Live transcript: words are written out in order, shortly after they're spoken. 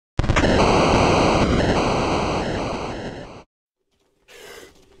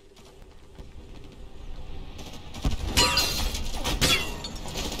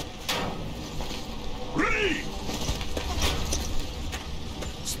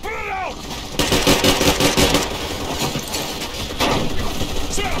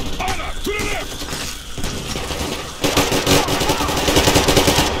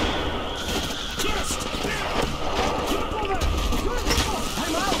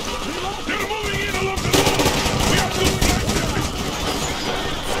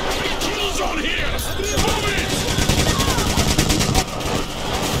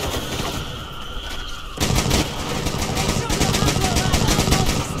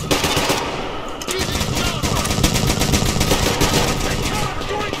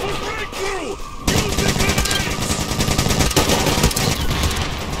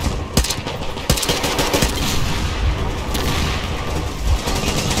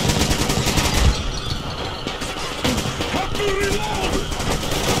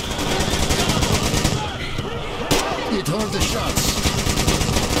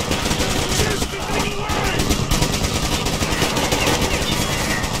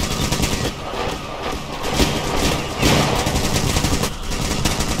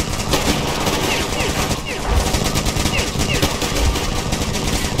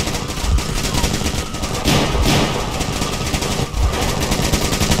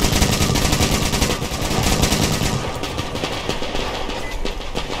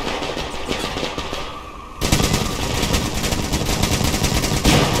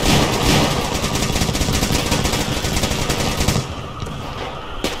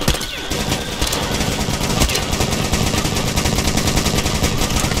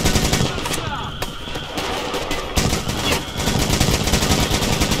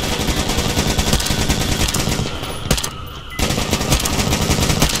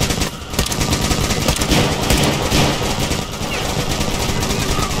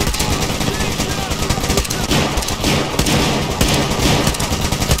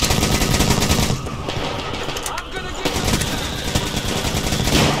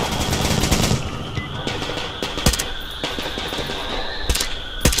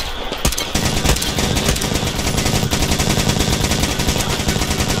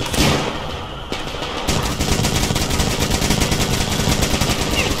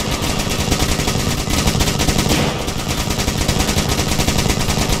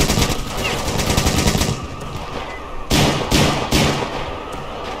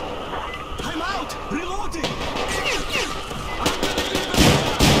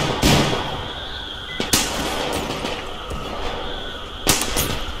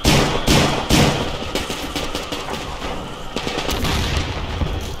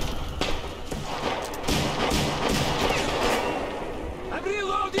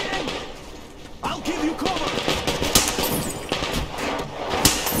Caspian! I'll give you cover!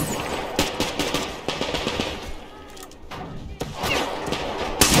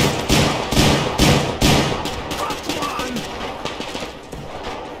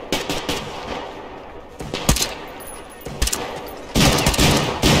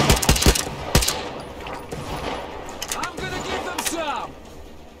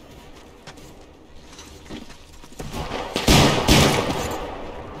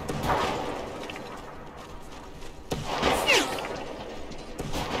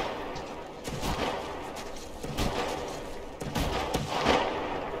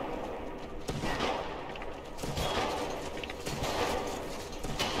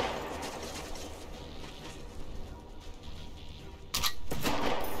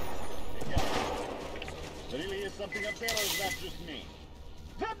 Something up there, or is that just me?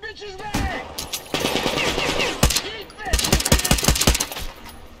 That bitch is there! Eat this!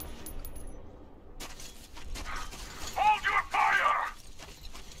 Hold your fire!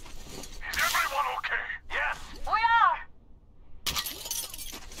 Is everyone okay? Yes! We are!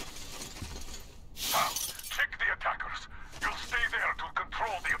 Now, check the attackers. You'll stay there to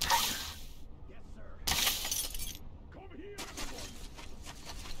control the approaches. Yes, sir. Come here, everyone!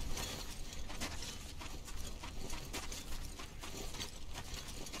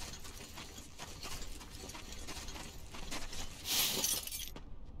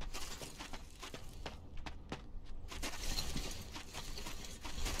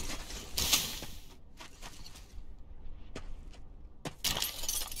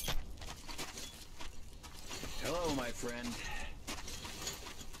 Hello, my friend.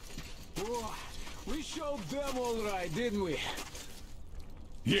 Oh, we showed them all right, didn't we?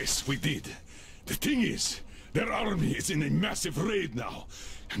 Yes, we did. The thing is, their army is in a massive raid now.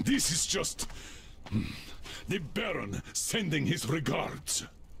 And this is just... the Baron sending his regards.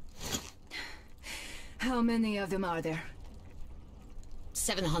 How many of them are there?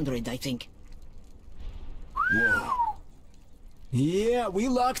 700, I think. Whoa. Yeah, we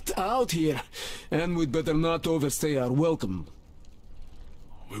lucked out here. And we'd better not overstay our welcome.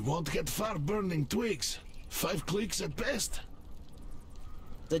 We won't get far burning twigs. 5 clicks at best.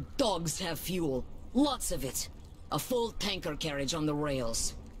 The dogs have fuel. Lots of it. A full tanker carriage on the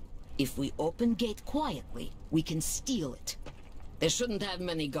rails. If we open gate quietly, we can steal it. They shouldn't have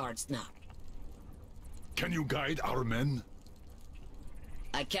many guards now. Can you guide our men?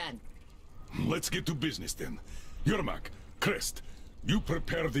 I can. Let's get to business then. Yermak, Crest, you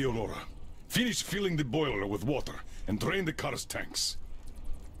prepare the Aurora. Finish filling the boiler with water and drain the car's tanks.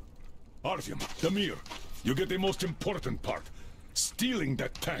 Artyom, Damir, you get the most important part. Stealing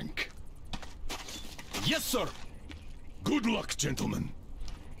that tank. Yes, sir! Good luck, gentlemen.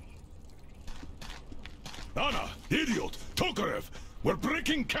 Anna, Idiot, Tokarev, we're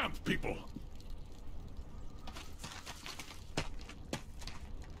breaking camp, people.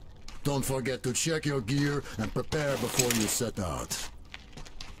 Don't forget to check your gear and prepare before you set out.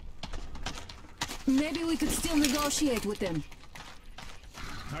 Maybe we could still negotiate with them.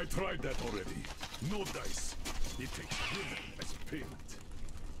 I tried that already. No dice. It takes human as payment.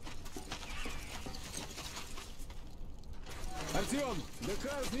 Artyom, the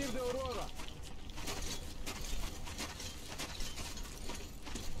car's near the Aurora.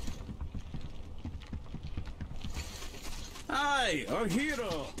 Hi, our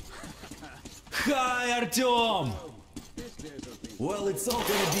hero! Hi, Artyom! Well, it's all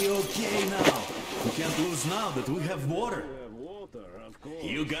gonna be okay now. We can't lose now that we have water.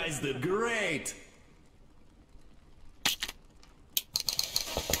 You guys did great!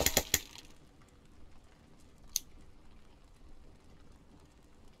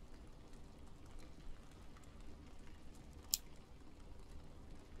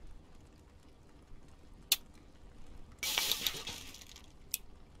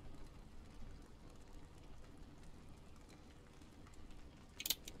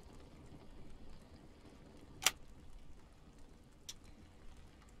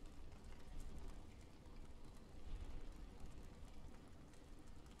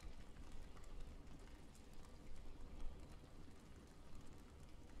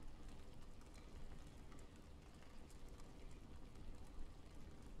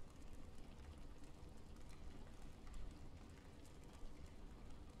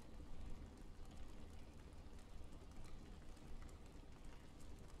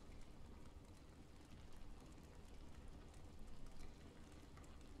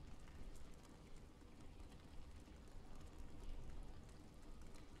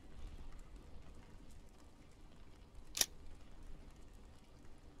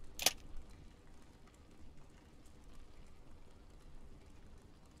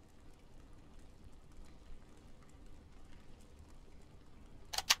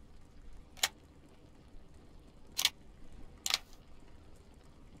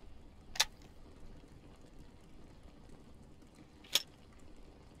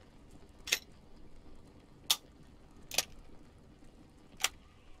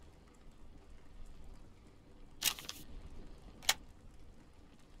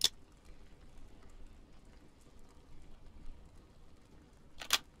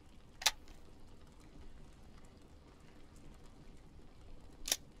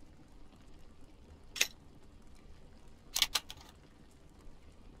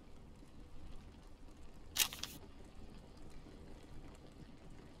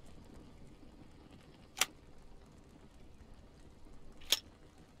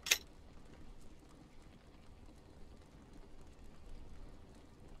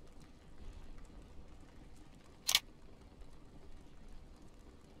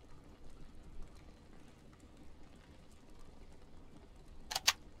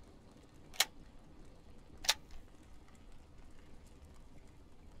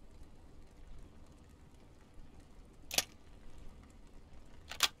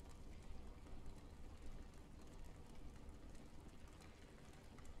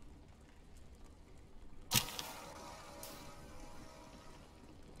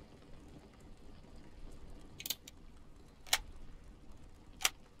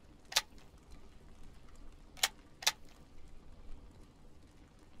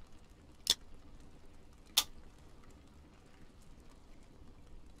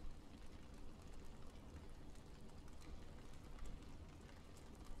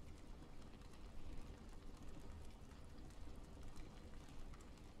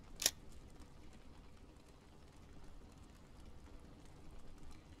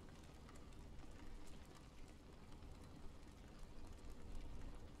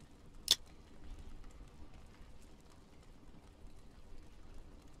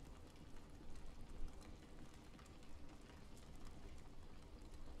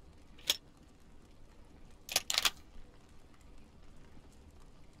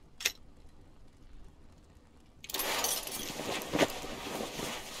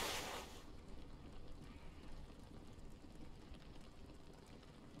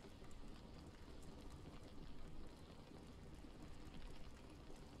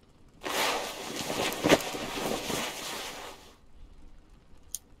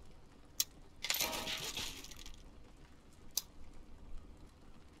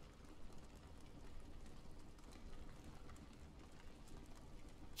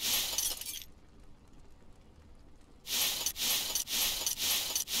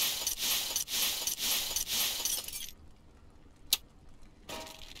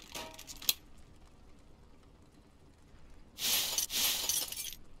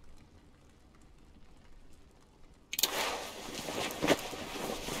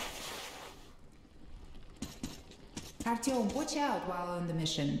 Artyom, watch out while on the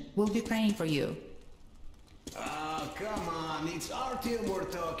mission. We'll be praying for you. Ah, come on, it's Artyom we're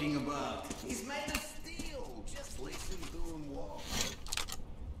talking about. He's made of steel. Just listen to him walk.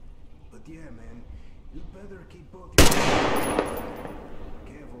 But yeah, man, you better keep both your...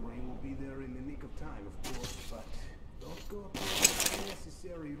 Cavalry will be there in the nick of time, of course, but don't go up with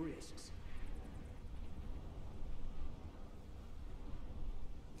unnecessary risks.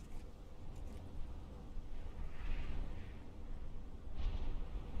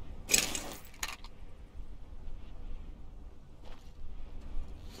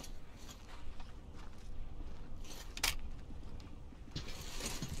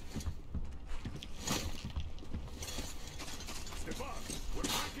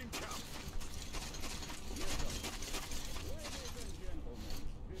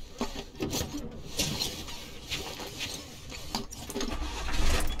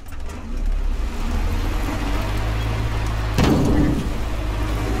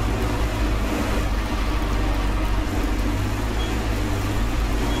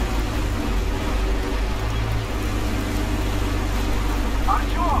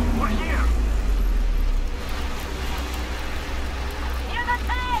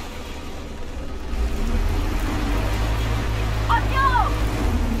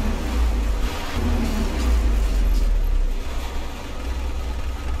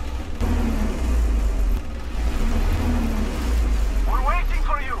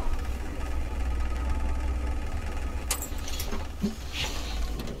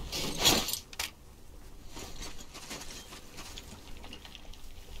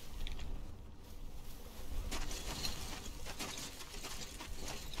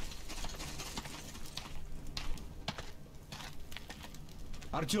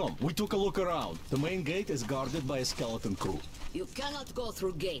 Artyom, we took a look around. The main gate is guarded by a skeleton crew. You cannot go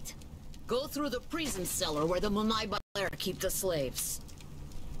through gate. Go through the prison cellar where the Munai Baler keep the slaves.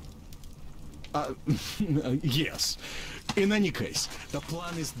 Yes. In any case, the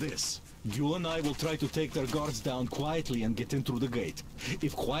plan is this. You and I will try to take their guards down quietly and get in through the gate.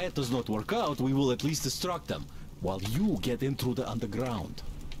 If quiet does not work out, we will at least distract them, while you get in through the underground.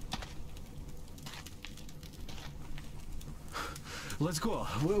 Let's go.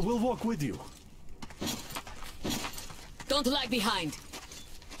 We'll walk with you. Don't lag behind.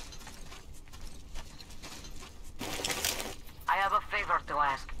 I have a favor to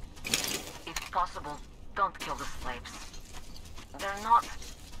ask. If possible, don't kill the slaves. They're not...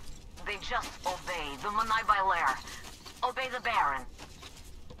 They just obey the Munai Baler. Obey the Baron.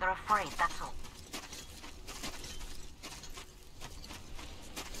 They're afraid, that's all.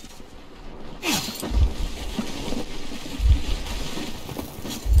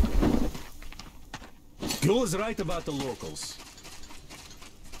 Gil is right about the locals.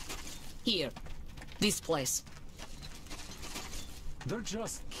 Here. This place. They're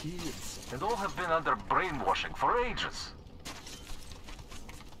just kids, and all have been under brainwashing for ages.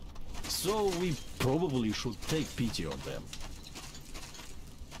 So we probably should take pity on them.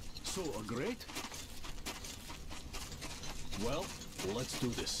 So, agreed? Well, let's do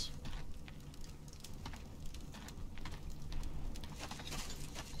this.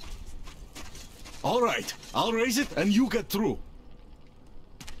 All right, I'll raise it and you get through.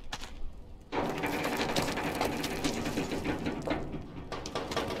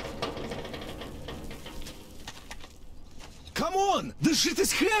 Come on, this shit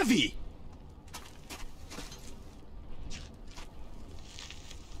is heavy.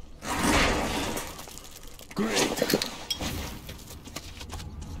 Great.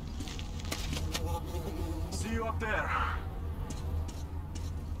 See you up there.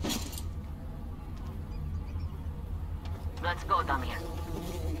 Let's go, Damir.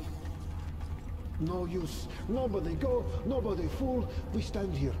 No use. Nobody go, nobody fool. We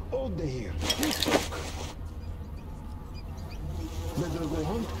stand here, all day here. We talk. Better go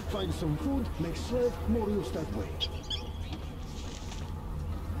hunt, find some food, make slave, more use that way.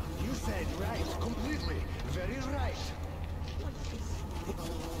 You said right, completely. Very right.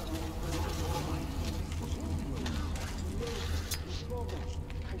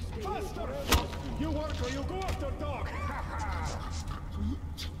 Faster! You work or you go after dog!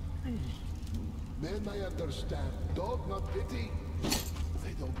 Men, I understand. Dog, not pity.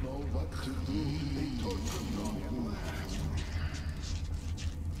 They don't know what to do. They torture dog.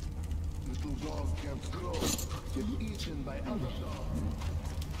 Little dog can't grow. Get eaten by other dogs.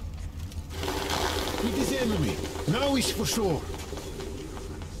 It is enemy. Now is for sure.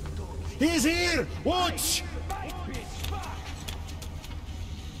 He's here! Watch!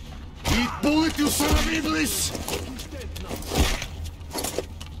 Eat bullet, you son of Iblis!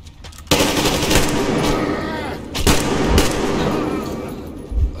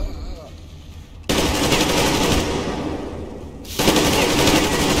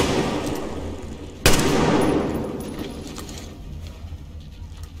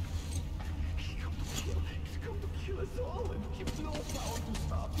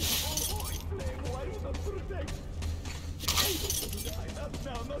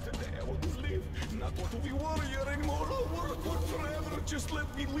 not want to be warrior anymore. I'll work forever. Just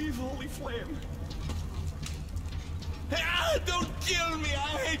let me leave Holy Flame. Ah, don't kill me!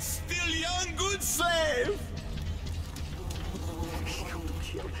 I'm still young, good slave!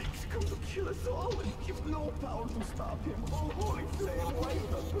 He's come to kill us all, and you've no power to stop him. Oh, Holy Flame, why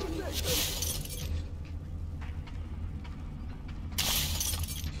not protect us?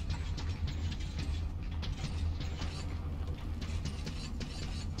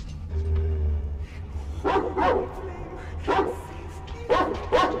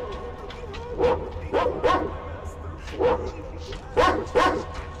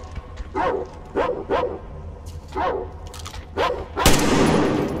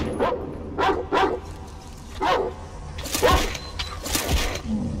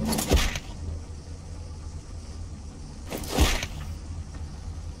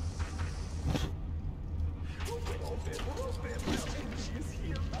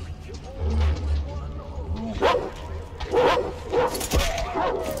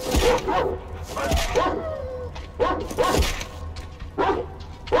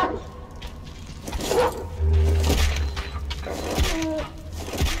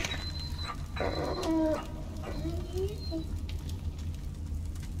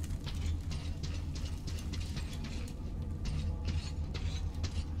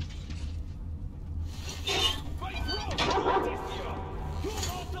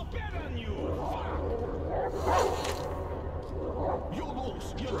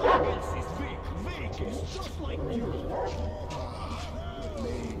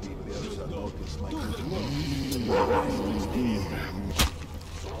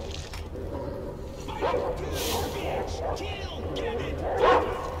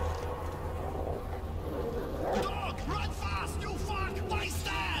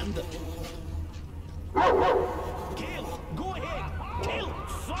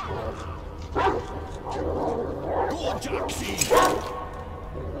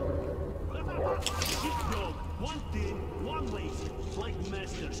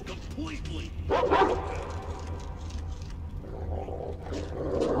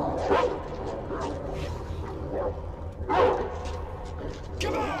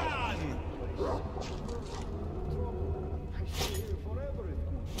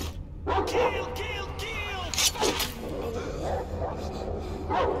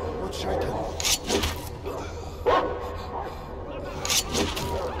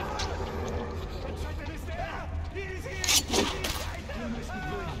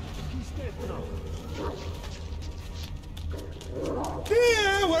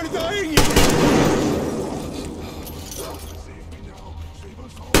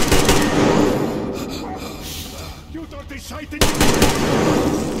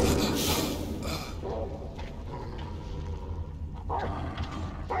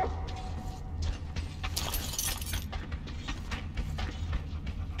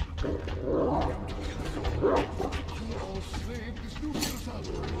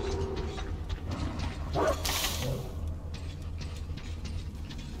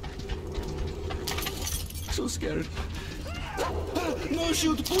 So scared. No,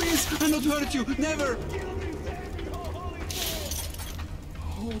 shoot, please! I'll not hurt you, never!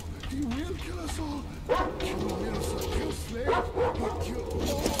 Oh, he will kill us all! Kill Mirza, kill Slave, he'll kill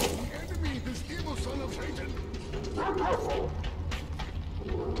all the enemy, this evil son of Satan! Run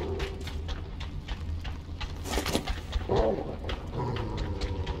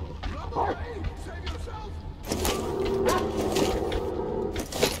away! Save yourself!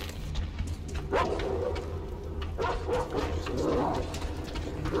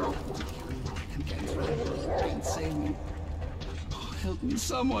 Can't save me. Oh, help me,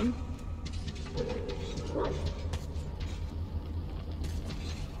 someone.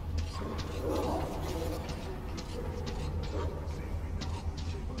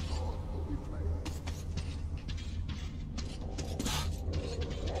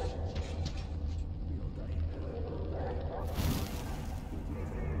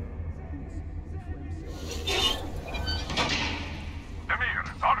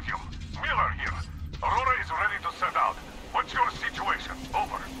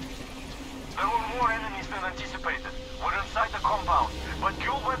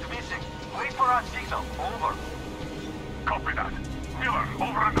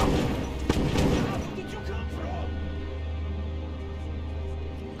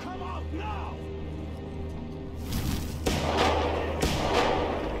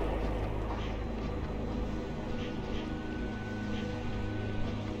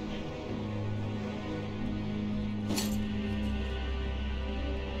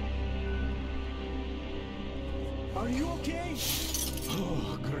 Are you okay?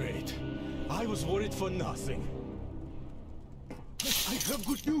 Oh, great. I was worried for nothing. I have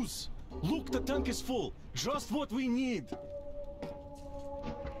good news. Look, the tank is full. Just what we need.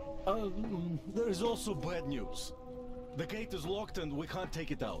 There is also bad news. The gate is locked and we can't take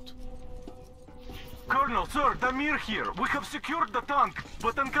it out. Colonel, sir, Damir here. We have secured the tank,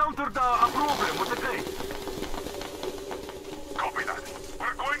 but encountered a problem with the gate. Copy that.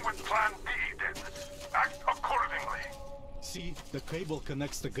 We're going with Plan B, then. Act accordingly. See, the cable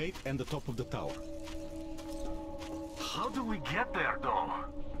connects the gate and the top of the tower. How do we get there, though?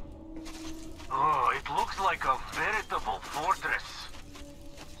 Oh, it looks like a veritable fortress.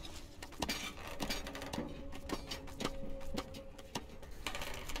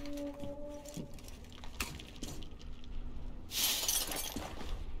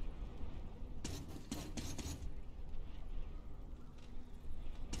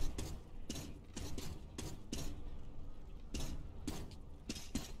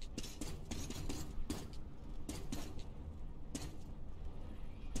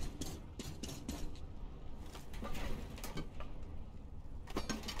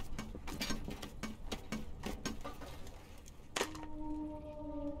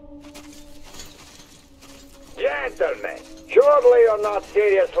 Gentlemen, surely you're not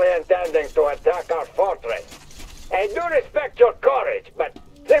seriously intending to attack our fortress. I do respect your courage, but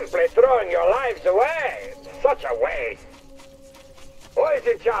simply throwing your lives away, such a waste. Who is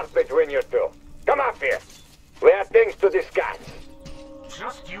in charge between you two? Come up here. We have things to discuss.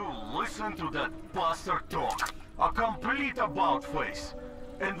 Just you listen to that bastard talk. A complete about-face.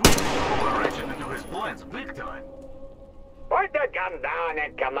 And we will reach into his plans big time. Put the gun down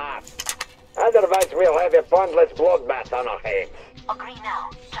and come up. Otherwise we'll have a pointless bloodbath on our hands. Agree now.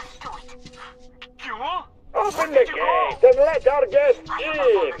 Just do it. You? Open the gate and let our guests I have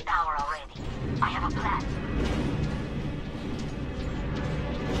in. a the tower already. I have a plan.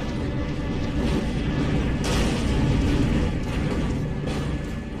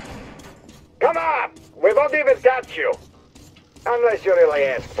 Come on! We won't even touch you. Unless you really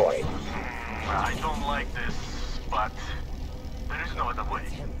ask for it. I don't like this, but there is no other way.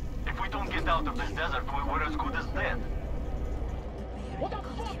 If we don't get out of this desert, we're as good as dead. What the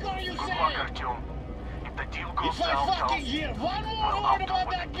fuck are you Good luck, saying? Artyom. If the deal goes If I south, fucking hear one more word about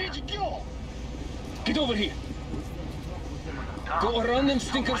that BGQ! Get over here. Go around them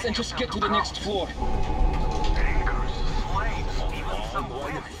stinkers and just get to the next floor. Drinkers, slaves, even some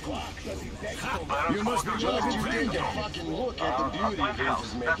women. You must be just you take a fucking look at the beauty Vince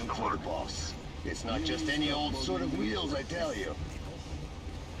is making for the boss. It's not just any old sort of wheels, I tell you.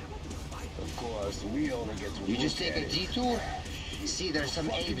 Of course, we only get to You just take a detour? See, there's some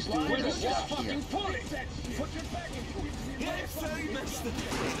apes doing their stuff here. Yes, sorry, master.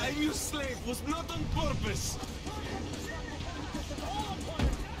 I knew slave was not on purpose.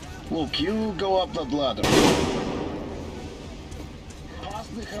 Look, you go up that ladder.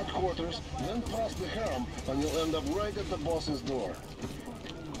 Past the headquarters, then past the harem, and you'll end up right at the boss's door.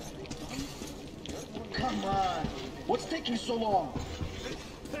 Come on! What's taking so long?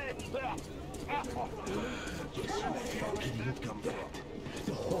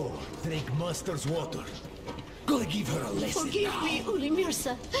 Oh, drink master's water. Gotta give her a lesson. Forgive me,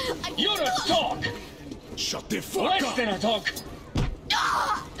 Ulimirsa. You're a dog! Shut the fuck Less up! than a dog!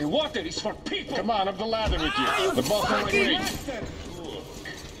 The water is for people! Come on, up the ladder with you. The boss already agreed. Look,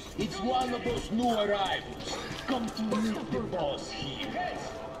 it's one of those new arrivals. Come to meet the boss here.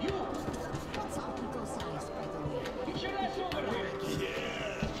 Yes, you! Get your ass over here!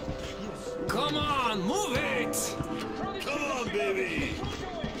 Come on, move it! Come on, baby!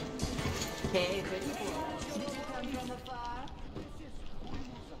 Hey,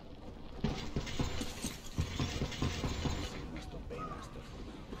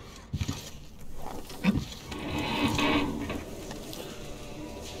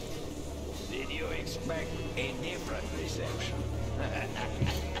 Did you expect a different reception?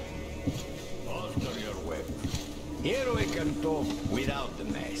 Alter your weapon. Here we can talk without the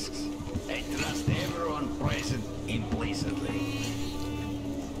masks. I trust everyone present implicitly.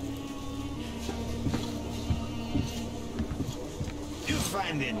 You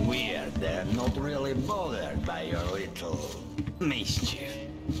find it weird they're not really bothered by your little mischief.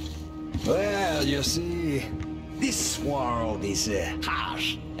 Well, you see, this world is a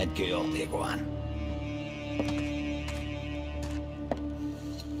harsh and chaotic one.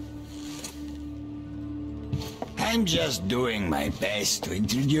 I'm just doing my best to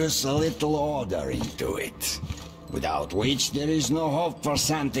introduce a little order into it, without which there is no hope for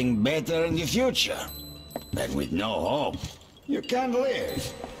something better in the future. And with no hope, you can't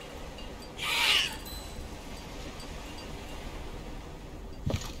live.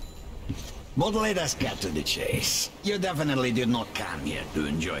 But let us get to the chase. You definitely did not come here to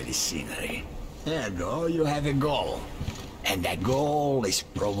enjoy the scenery. Ergo, you have a goal. And that goal is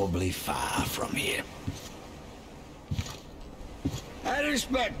probably far from here. I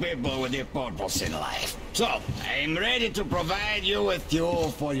respect people with their purpose in life. So, I'm ready to provide you with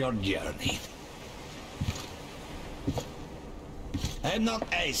fuel for your journey. I'm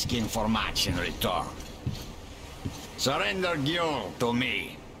not asking for much in return. Surrender Gil to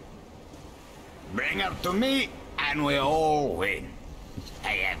me. Bring her to me, and we all win.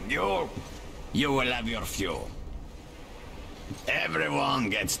 I have Gil, you will have your fuel. Everyone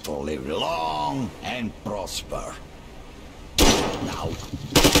gets to live long and prosper. Now.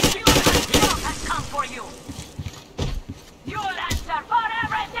 Fuel has come for you. You'll answer for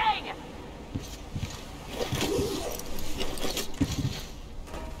everything.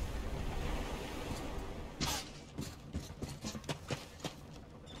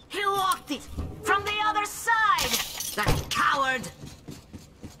 He locked it from the other side. That coward.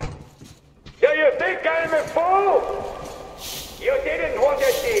 Do you think I'm a fool? You didn't want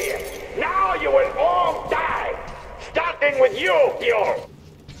to see it. Now you will all die. Starting with you, Gil.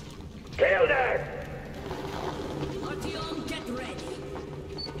 Kill them. Artyom, get ready.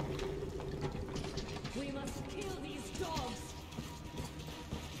 We must kill these dogs.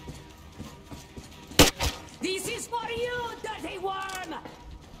 This is for you, dirty worm!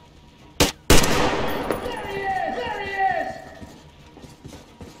 There he is! There he is!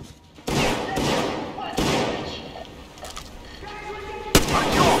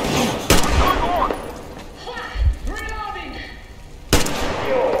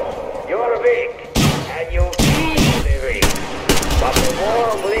 You're weak, and you feel the weak. But the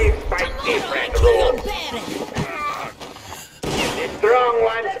world lives by different rules. The strong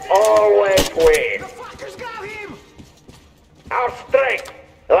ones always win. Our strength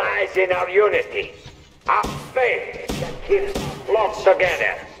lies in our unity. Our faith that keeps flocks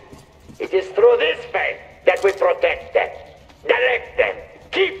together. It is through this faith that we protect them, direct them,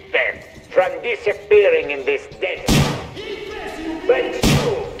 keep them from disappearing in this desert. But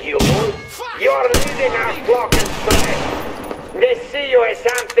you, you're leading our flock astray. They see you as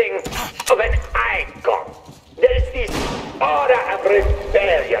something of an icon. There's this aura of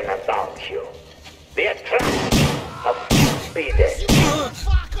rebellion about you. The attraction of speed. This is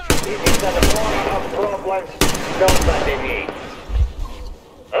an aura of problems nobody needs.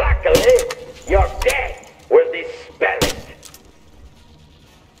 Luckily, your death will dispel it.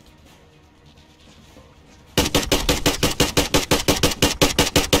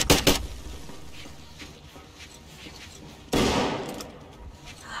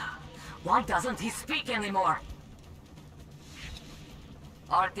 Why doesn't he speak anymore?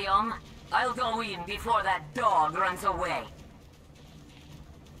 Artyom, I'll go in before that dog runs away.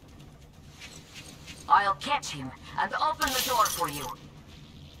 I'll catch him and open the door for you.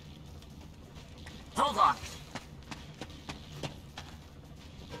 Hold on.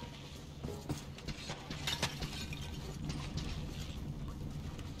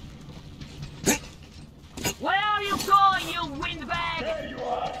 Where are you going, you windbag? There you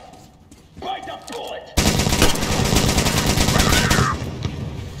are! Bite the bullet!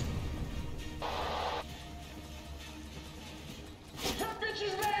 That bitch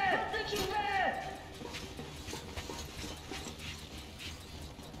is there! Bitch is there!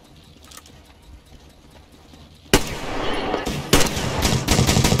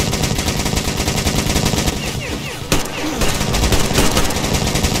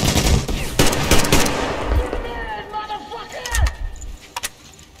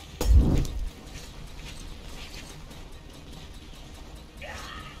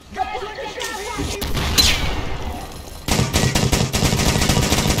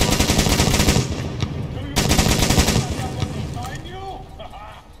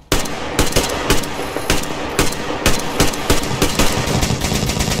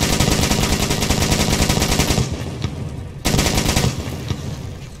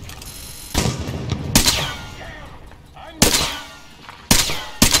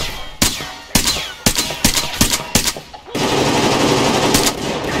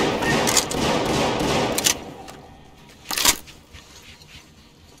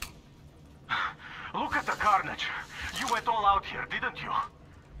 Look at the carnage. You went all out here, didn't you?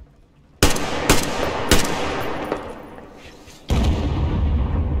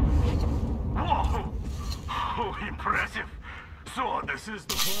 Whoa! Oh, impressive. So, this is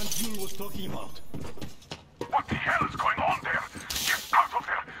the plant June was talking about. What the hell is going on there? Get out of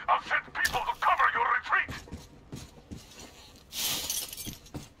there! I'll send people to cover your retreat!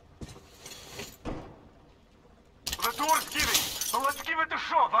 The door's giving. Let's give it a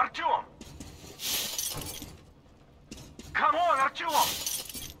shove, Artyom! Come on, Artyom!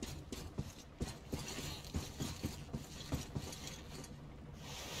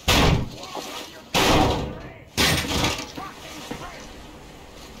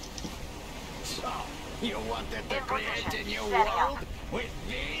 So, you wanted to create a new world with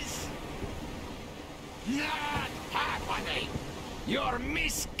this? Not happening! Your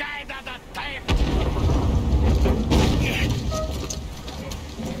misguided attempt!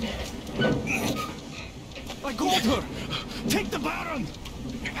 I got her! Take the Baron!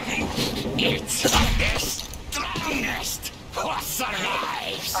 It's the strongest who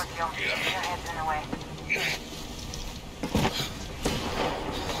survives! Artyom, your head's in the way.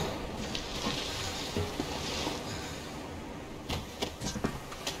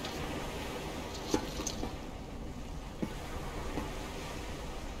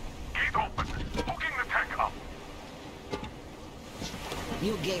 Gate open. Hooking the tank up.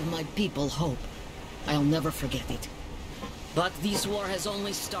 You gave my people hope. I'll never forget it. But this war has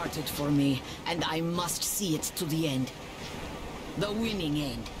only started for me, and I must see it to the end. The winning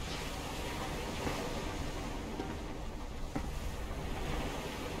end.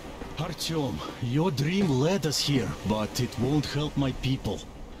 Artyom, your dream led us here, but it won't help my people.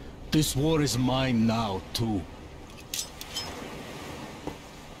 This war is mine now, too.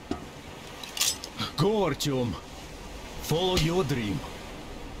 Go, Artyom. Follow your dream.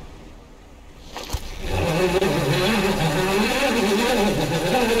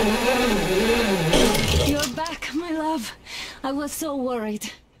 You're back, my love. I was so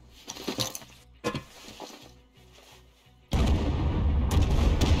worried.